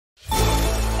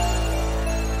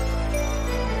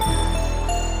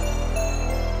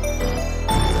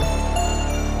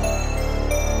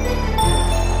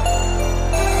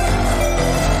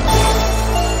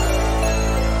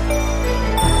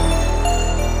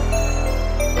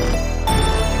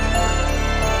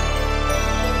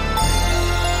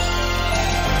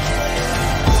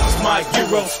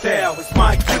Eurostyle, it's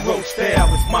my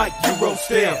Eurostyle, it's my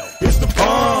Eurostyle, it's the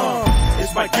bomb.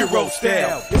 It's my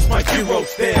Eurostyle, it's my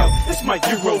Eurostyle, it's my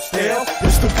Eurostyle,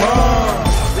 it's the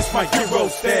bomb. It's my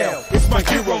Eurostyle, it's my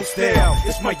Eurostyle,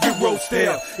 it's my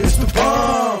Eurostyle, it's the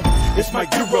bomb. It's my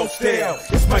Eurostyle,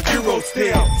 it's my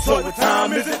Eurostyle. So what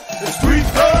time is it? It's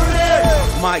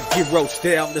 3:30. My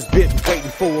Eurostyle has been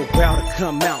waiting for a while to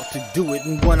come out to do it,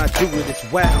 and when I do it, it's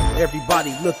wild.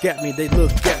 Everybody look at me, they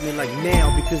look at me like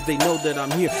now, because they know that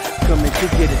I'm here coming to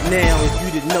get it now. If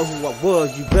you didn't know who I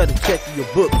was, you better check your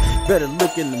book, better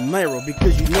look in the mirror,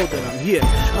 because you know that I'm here.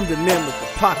 I'm the man with the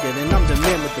pocket, and I'm the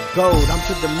man with the gold. I'm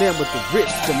to the man with the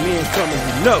rich, the man coming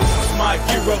who knows. It's my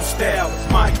Eurostyle,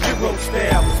 it's my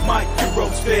Eurostyle, it's my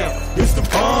Eurostyle, it's the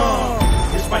bomb.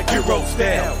 It's my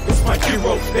Eurostyle, it's my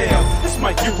Eurostyle, it's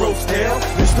my Eurostyle,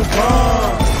 it's the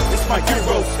bomb. It's my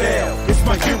Eurostyle, it's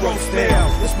my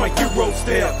Eurostyle, it's my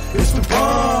Eurostyle, it's the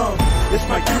bomb. It's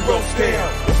my Eurostyle,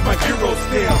 it's my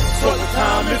Eurostyle. So what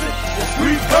time is it? It's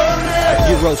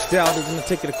 3:30. Eurostyle is gonna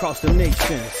take it across the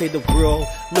nation. Say the world,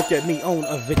 look at me on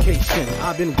a vacation.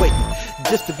 I've been waiting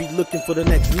just to be looking for the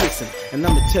next missing, and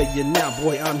I'ma tell you now,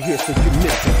 boy, I'm here, so you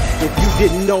listen. If you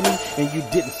didn't know me and you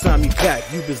didn't sign me back,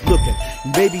 you was looking.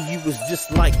 Maybe you was just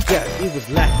like that. It was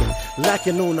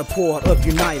lacking on the part of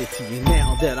unity. And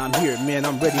now that I'm here, man,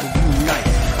 I'm ready to unite.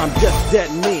 I'm just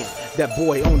that man, that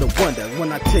boy on the wonder.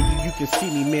 When I tell you, you can see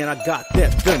me, man, I got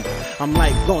that thunder. I'm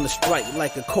like gonna strike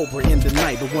like a cobra in the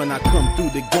night, but when I come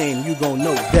through the game, you gon'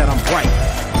 know that I'm right.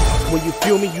 When you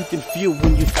feel me, you can feel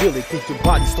when you feel it, cause your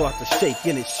body starts to shake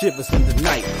and it shivers in the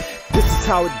night. This is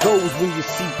how it goes when you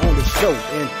see on the show.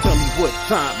 And tell me, what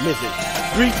time is it?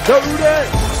 3:30.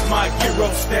 It's my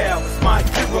Eurostyle, it's my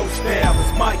Eurostyle,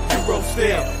 it's my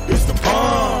Eurostyle, it's the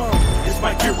bomb. It's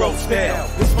my Eurostyle,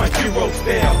 it's my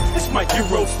Eurostyle, it's my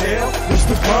Eurostyle, it's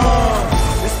the bomb.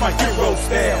 It's my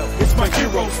Eurostyle, it's my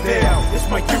Eurostyle, it's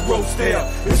my Eurostyle,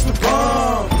 it's the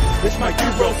bomb. It's my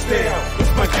Eurostyle,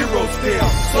 it's my Eurostyle.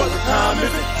 So what time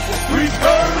is it? It's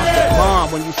 3:30.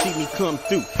 Bomb when you see me come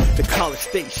through the college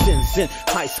stations and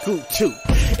high school too.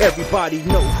 Everybody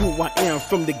know who I am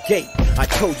from the gate. I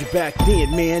told you back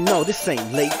then, man, no, this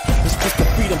ain't late. It's just a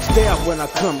freedom style when I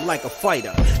come like a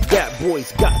fighter. That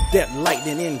boy's got that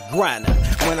lightning and grinder.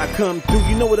 When I come through,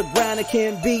 you know what a grinder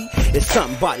can be? It's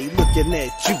somebody looking at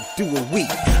you through a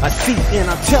week. I see and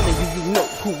I'm telling you, you know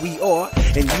who we are.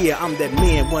 And yeah, I'm that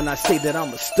man when I say that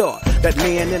I'm a star. That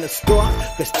man in a star,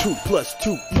 cause 2 +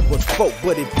 2 = 4.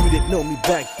 But if you didn't know me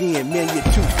back then, man,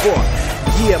 you're too far.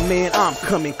 Yeah, man, I'm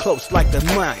coming close like the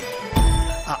mic.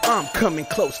 I'm coming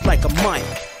close like a mic.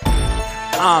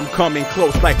 I'm coming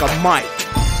close like a mic.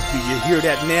 Do you hear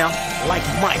that now? Like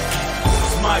Mike.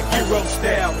 It's my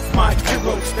Eurostyle, it's my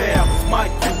Eurostyle, it's my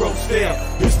Eurostyle,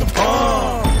 it's the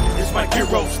bomb. It's my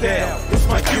Eurostyle, it's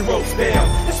my Eurostyle,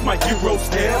 it's my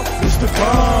Eurostyle, it's the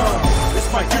bomb.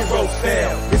 It's my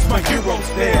Eurostyle, it's my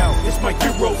Eurostyle, it's my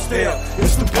Eurostyle,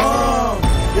 it's the bomb.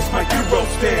 It's my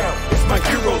Eurostyle, it's my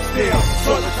Eurostyle.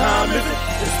 So what time is it?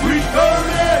 It's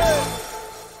 3:30.